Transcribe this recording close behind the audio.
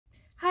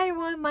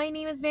everyone, my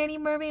name is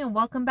Vaniemermaid and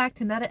welcome back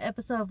to another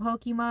episode of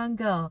Pokemon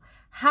Go.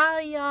 How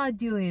y'all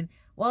doing?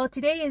 Well,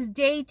 today is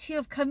day 2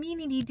 of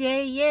Community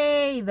Day.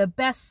 Yay! The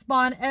best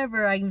spawn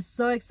ever. I'm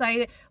so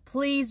excited.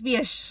 Please be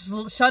a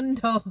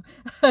Hundo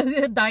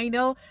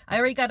Deino. I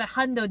already got a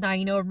Hundo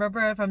Deino.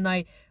 Remember from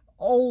my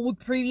old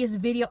previous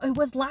video? It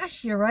was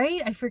last year,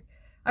 right? I forgot.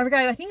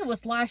 I think it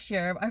was last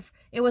year.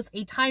 It was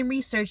a time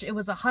research. It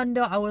was a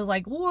Hundo. I was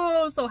like,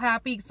 whoa, so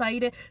happy,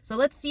 excited. So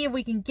let's see if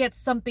we can get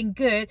something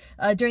good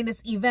during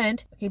this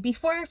event. Okay,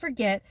 before I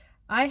forget,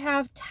 I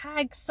have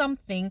tagged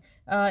something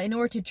in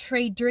order to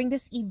trade during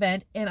this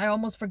event, and I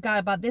almost forgot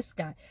about this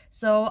guy.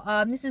 So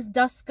this is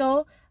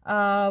Duskull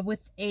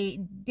with a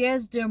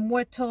Des de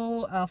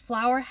Muerto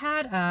flower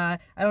hat. I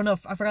don't know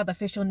if I forgot the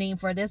official name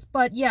for this,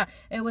 but yeah,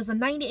 it was a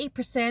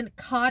 98%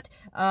 caught.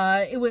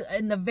 It was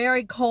in the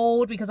very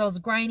cold because I was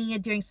grinding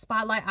it during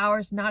spotlight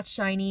hours, not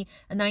shiny.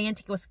 And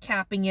Niantic was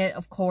capping it,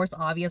 of course,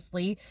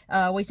 obviously,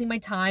 wasting my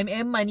time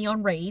and money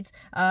on raids.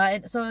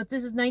 And so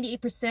this is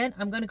 98%.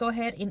 I'm gonna go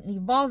ahead and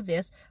evolve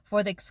this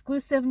for the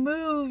exclusive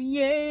move.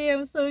 Yay!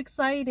 I'm so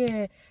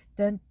excited.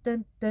 Dun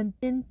dun dun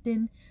dun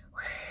dun.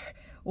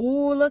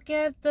 Oh, look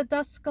at the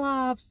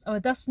Dusclops. Oh,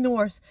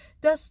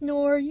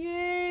 Dusknoir,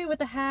 yay, with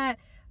the hat.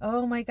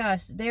 Oh my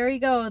gosh, there we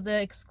go,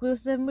 the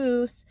exclusive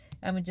moves.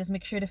 I'm gonna just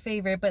make sure to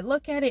favorite, but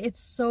look at it,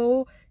 it's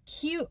so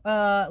cute.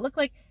 Look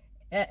like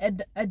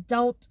an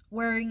adult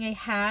wearing a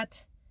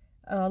hat,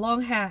 a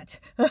long hat.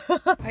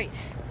 Alright,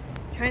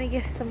 trying to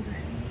get some.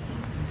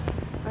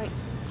 Alright,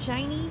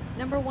 shiny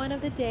number 1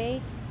 of the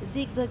day,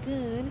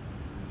 Zigzagoon.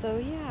 So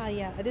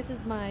yeah, this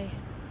is my.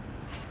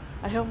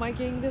 I don't mind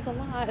getting this a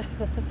lot.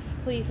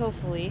 Please,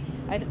 hopefully.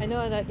 I know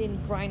I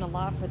didn't grind a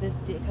lot for this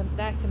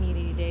that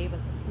community day, but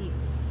let's see.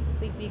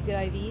 Please be good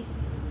IVs.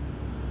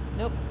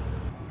 Nope.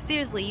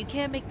 Seriously, you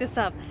can't make this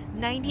up.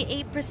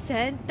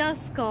 98%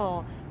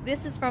 Duskull.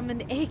 This is from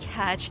an egg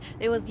hatch.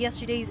 It was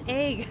yesterday's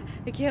egg.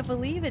 I can't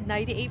believe it.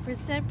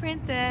 98%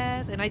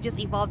 princess. And I just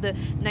evolved the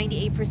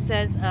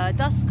 98%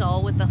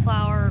 Duskull with the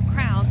flower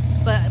crown,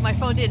 but my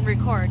phone didn't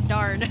record.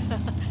 Darn.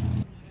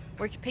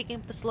 We're picking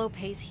up the slow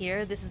pace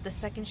here. This is the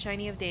second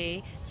shiny of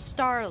day,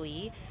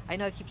 Starly. I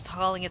know I keep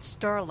calling it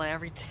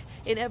Starla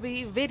in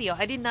every video.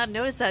 I did not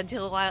notice that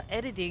until while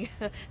editing.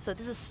 So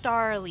this is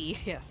Starly,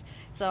 yes.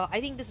 So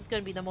I think this is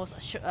going to be the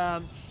most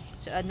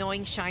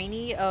annoying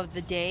shiny of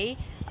the day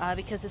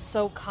because it's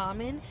so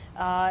common.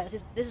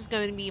 This is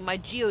going to be my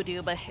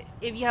Geodude, but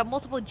if you have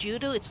multiple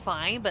Geodude, it's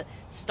fine. But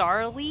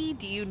Starly,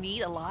 do you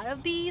need a lot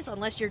of these?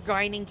 Unless you're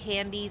grinding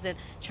candies and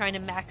trying to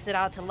max it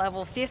out to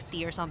level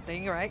 50 or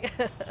something, right?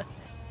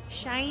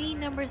 Shiny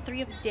number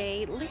 3 of the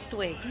day,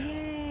 Litwick.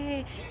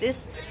 Yay!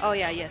 Oh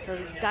yeah. So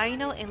it's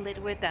Deino and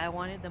Litwick that I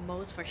wanted the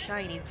most for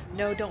shiny.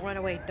 No, don't run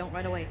away. Don't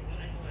run away.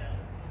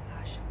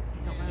 Gosh,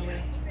 please don't run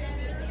away.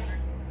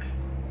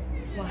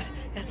 What?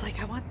 It's like,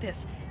 I want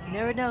this. You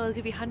never know, it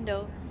could be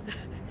Hundo.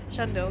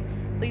 Hundo.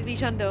 Please be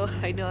Hundo.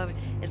 I know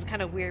it's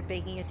kind of weird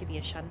making it to be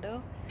a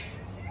Hundo.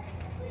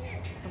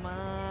 Come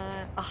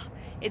on. Oh,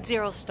 it's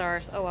 0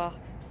 stars. Oh well.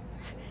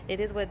 It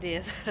is what it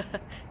is.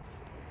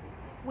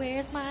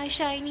 Where's my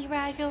shiny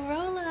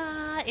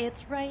Roggenrola?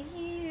 It's right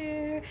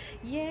here.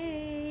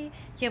 Yay.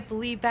 Can't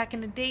believe back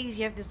in the days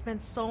you have to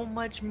spend so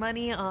much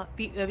money on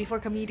before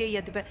community day, you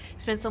have to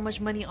spend so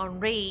much money on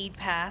raid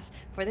pass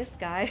for this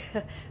guy.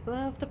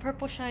 Love the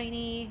purple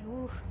shiny.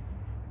 Ooh.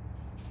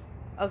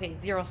 Okay,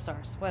 0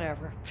 stars,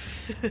 whatever.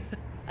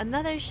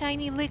 Another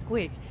shiny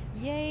Litwick.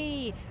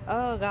 Yay!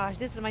 Oh gosh,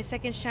 this is my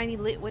second shiny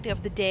Litwick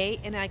of the day,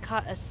 and I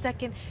caught a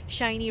second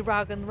shiny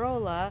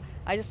Roggenrola.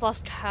 I just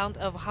lost count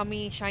of how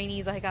many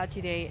shinies I got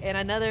today, and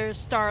another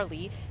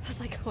Starly. I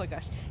was like, oh my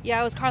gosh. Yeah,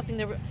 I was crossing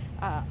the.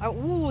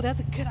 Ooh, that's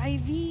a good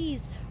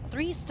IVs.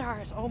 3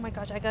 stars. Oh my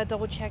gosh, I gotta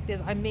double check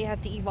this. I may have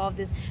to evolve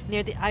this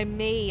near the. I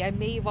may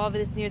evolve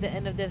this near the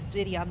end of this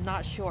video. I'm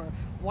not sure.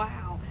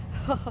 Wow.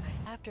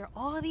 After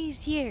all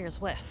these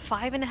years, what,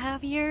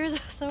 5.5 years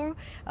or so,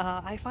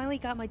 I finally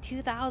got my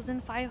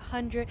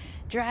 2500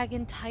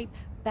 dragon type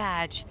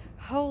badge.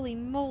 Holy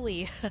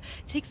moly.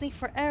 Takes me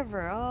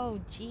forever. Oh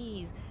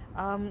geez.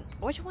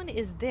 Which one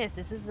is this?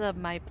 This is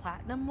my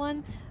platinum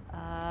one.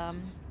 Let's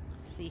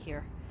see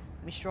here.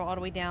 Let me scroll all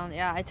the way down.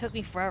 Yeah, it took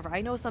me forever.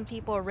 I know some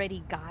people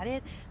already got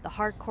it, the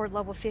hardcore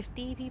level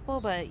 50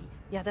 people, but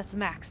yeah, that's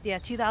max. Yeah,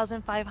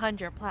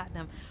 2500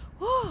 platinum.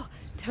 Whew,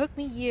 took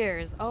me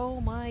years.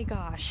 Oh my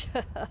gosh.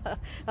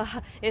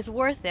 It's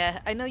worth it.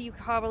 I know you're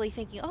probably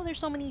thinking, oh, there's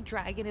so many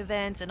dragon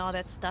events and all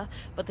that stuff,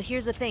 but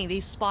here's the thing,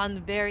 they spawn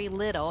very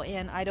little,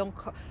 and I don't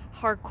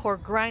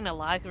hardcore grind a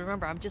lot.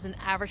 Remember, I'm just an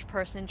average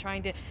person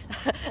trying to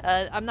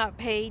I'm not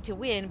paid to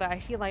win, but I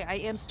feel like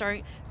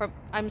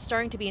I'm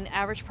starting to be an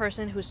average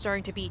person who's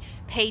starting to be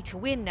paid to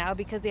win now,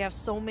 because they have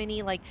so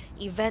many like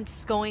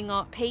events going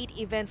on, paid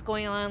events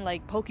going on,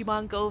 like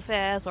Pokemon Go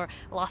Fest or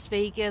Las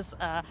Vegas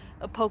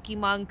a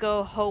Pokemon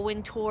Go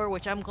Hoenn tour,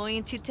 which I'm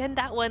going to attend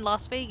that one,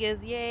 Las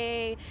Vegas,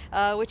 yay!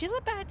 Which is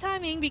a bad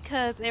timing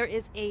because there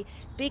is a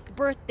big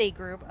birthday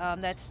group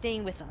that's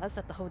staying with us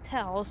at the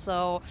hotel,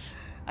 so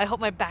I hope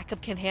my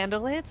backup can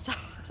handle it. So,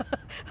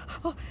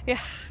 oh, yeah.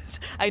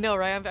 I know,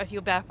 right? I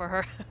feel bad for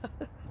her.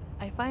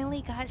 I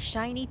finally got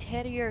shiny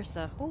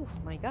Teddiursa. Oh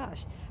my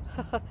gosh.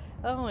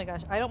 Oh my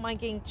gosh. I don't mind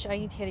getting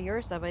shiny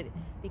Teddiursa, but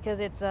because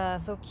it's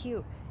so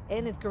cute.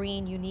 And it's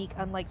green, unique,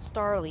 unlike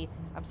Starly.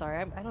 I'm sorry,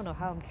 I don't know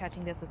how I'm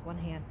catching this with one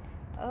hand.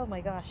 Oh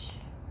my gosh.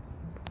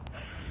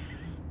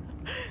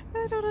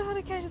 I don't know how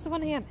to catch this with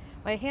one hand.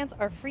 My hands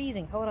are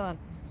freezing. Hold on.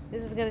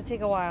 This is going to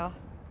take a while.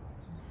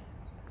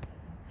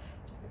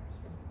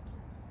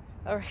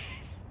 Alright.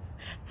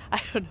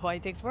 I don't know why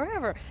it takes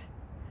forever.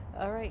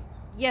 Alright.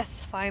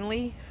 Yes,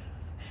 finally.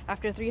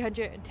 After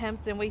 300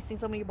 attempts and wasting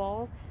so many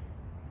balls.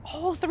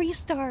 Oh, 3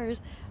 stars.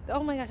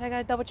 Oh my gosh, I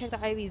gotta double check the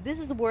IVs. This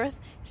is worth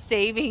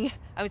saving.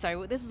 I'm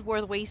sorry, this is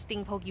worth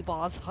wasting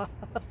Pokeballs.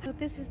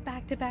 This is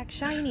back-to-back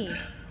shinies.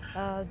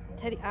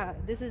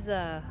 This is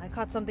I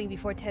caught something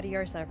before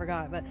Teddiursa, I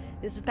forgot, but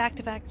this is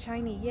back-to-back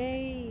shiny.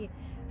 Yay!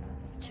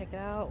 Let's check it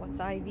out. What's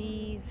the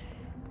IVs?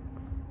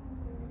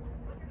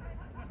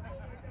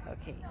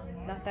 Okay,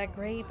 not that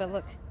great, but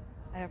look,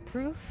 I have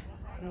proof.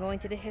 I'm going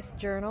to the Hist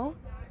journal.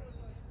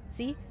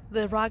 See?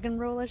 The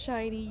Roggenrola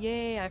shiny.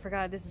 Yay! I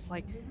forgot this is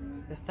like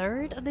the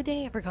 3rd of the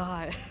day. I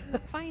forgot.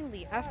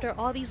 Finally, after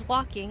all these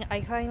walking,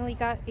 I finally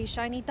got a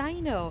shiny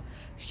Deino.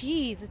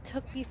 Jeez, it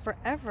took me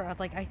forever.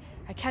 Like I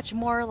catch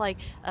more like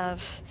the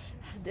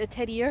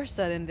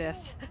Teddiursa than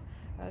this.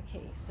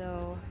 Okay,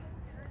 so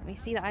let me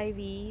see the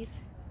IVs.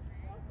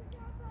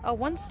 Oh,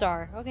 1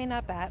 star. Okay,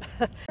 not bad.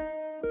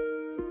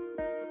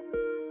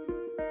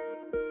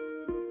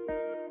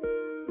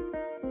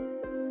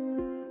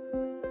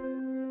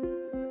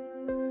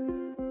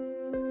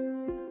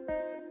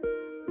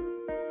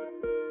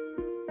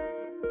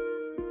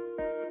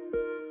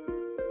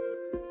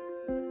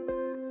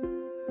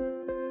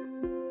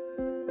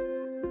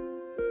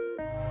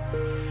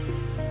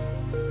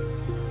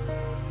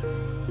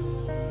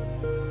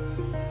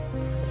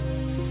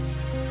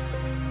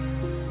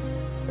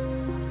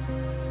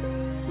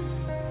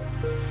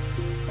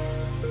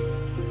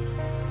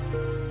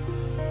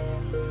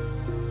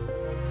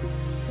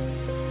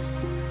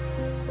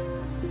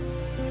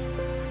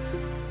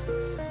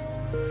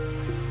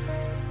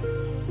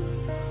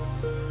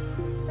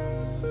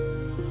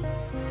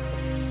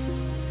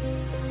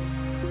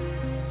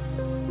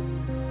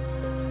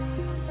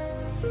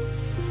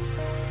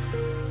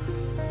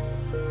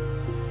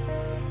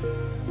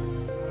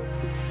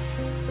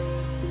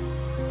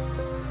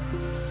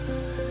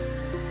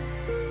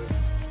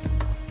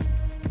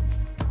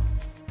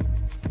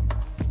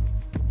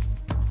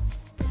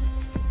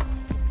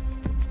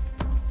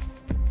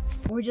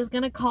 We're just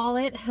gonna call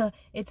it.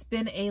 It's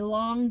been a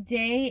long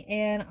day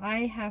and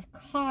I have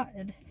caught,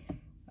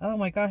 oh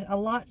my gosh, a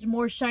lot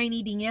more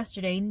shiny than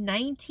yesterday.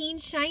 19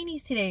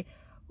 shinies today.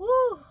 Woo!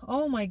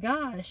 Oh my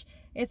gosh.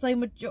 It's like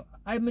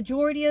a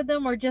majority of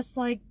them are just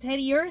like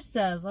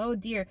Teddiursas. Oh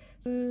dear.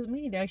 So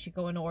maybe I should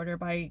go in order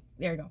by,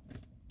 there we go.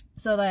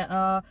 So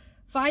that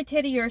 5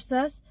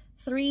 Teddiursas,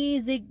 3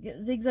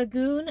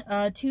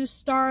 Zigzagoon, 2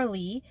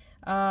 Starly,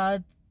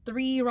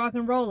 3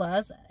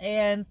 Roggenrolas,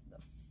 and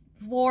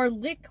 4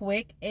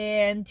 Litwick,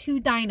 and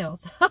 2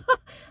 Dinos.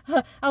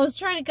 I was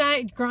trying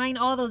to grind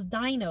all those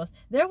Dinos.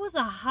 There was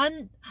a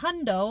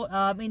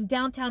Hundo in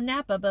downtown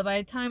Napa, but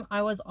by the time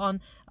I was on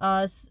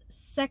the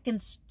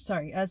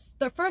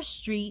 1st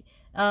street,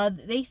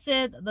 they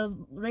said the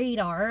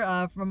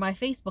radar from my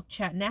Facebook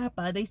chat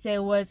Napa, they said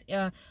it was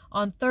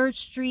on 3rd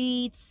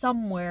Street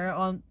somewhere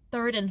on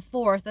 3rd and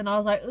 4th, and I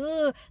was like,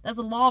 ugh, that's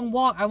a long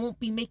walk. I won't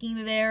be making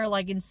it there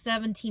like in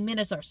 17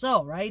 minutes or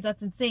so, right?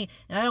 That's insane,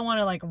 and I don't want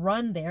to like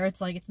run there. It's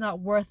like, it's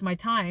not worth my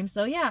time.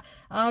 So yeah,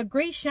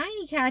 great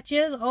shiny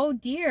catches. Oh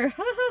dear.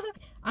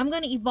 I'm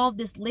gonna evolve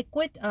this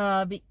Litwick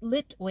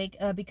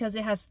because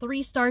it has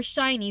 3 stars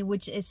shiny,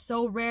 which is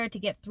so rare to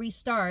get 3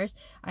 stars.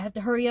 I have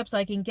to hurry up so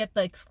I can get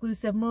the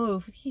exclusive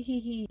move.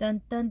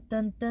 Dun dun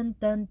dun dun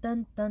dun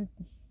dun dun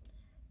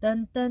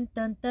dun dun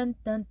dun dun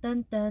dun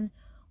dun dun.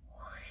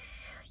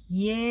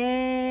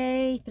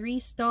 Yay! 3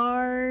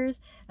 stars.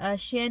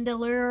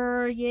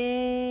 Chandelure.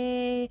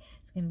 Yay!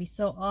 It's gonna be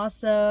so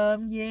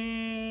awesome.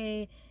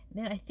 Yay!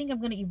 And then I think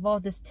I'm gonna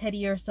evolve this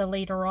Teddiursa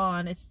later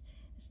on. It's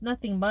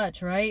nothing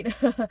much, right?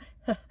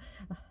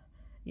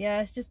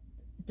 Yeah, it's just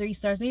 3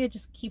 stars. Maybe I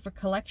just keep for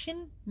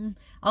collection.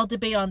 I'll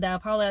debate on that. I'll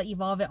probably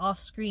evolve it off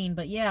screen.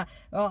 But yeah,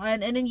 well,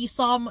 and then you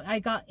saw I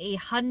got a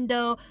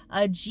Hundo,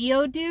 a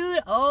Geodude.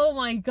 Oh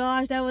my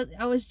gosh, I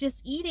was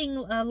just eating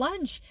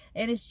lunch,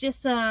 and it's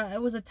just it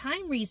was a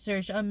time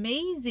research.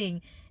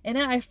 Amazing. And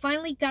then I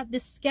finally got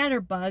this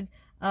Scatterbug.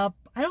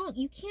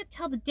 You can't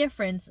tell the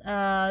difference.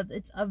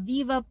 It's a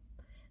Viva.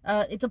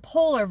 It's a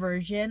polar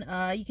version.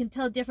 You can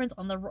tell the difference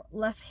on the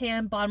left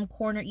hand bottom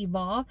corner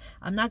evolve.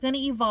 I'm not going to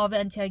evolve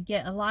it until I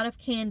get a lot of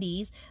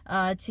candies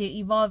to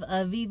evolve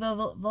a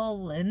Viva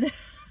Volin.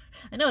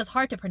 I know it's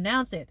hard to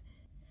pronounce it.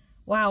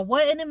 Wow,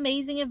 what an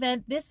amazing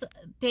event. This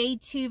day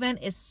 2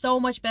 event is so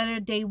much better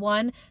than day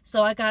 1.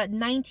 So I got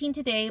 19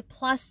 today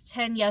plus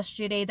 10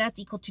 yesterday. That's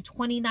equal to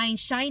 29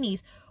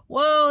 shinies.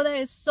 whoa, that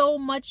is so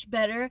much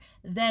better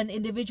than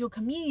individual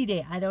community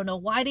day. I don't know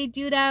why they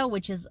do that,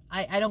 which is,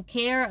 I don't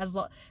care,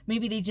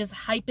 maybe they just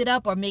hype it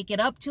up or make it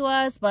up to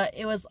us, but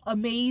it was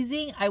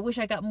amazing. I wish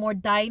I got more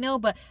Deino,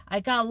 but I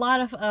got a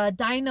lot of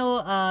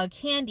Deino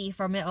candy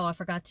from it. Oh, I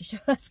forgot to show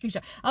a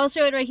screenshot. I'll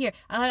show it right here.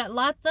 I got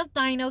lots of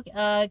Deino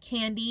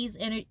candies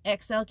and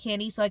XL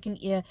candy, so I can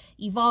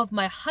evolve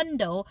my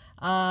Hundo,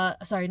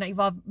 sorry, not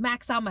evolve,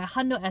 max out my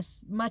Hundo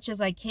as much as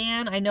I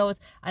can. I know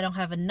I don't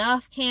have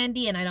enough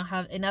candy and I don't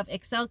have enough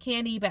XL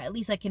candy, but at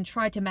least I can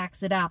try to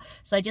max it out.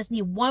 So I just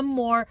need one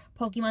more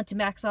Pokemon to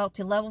max out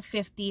to level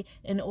 50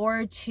 in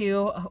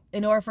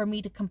order for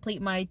me to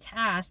complete my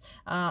task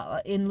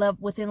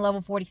within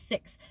level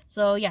 46.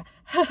 So yeah.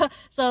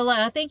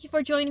 So thank you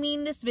for joining me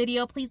in this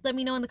video. Please let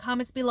me know in the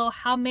comments below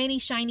how many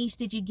shinies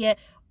did you get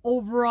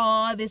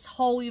overall this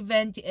whole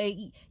event.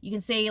 You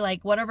can say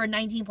like whatever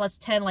 19 plus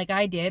 10 like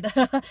I did.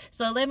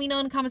 So let me know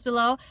in the comments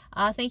below.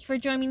 Thank you for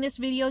joining me in this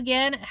video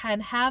again,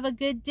 and have a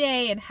good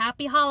day and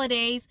happy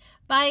holidays.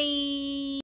 Bye.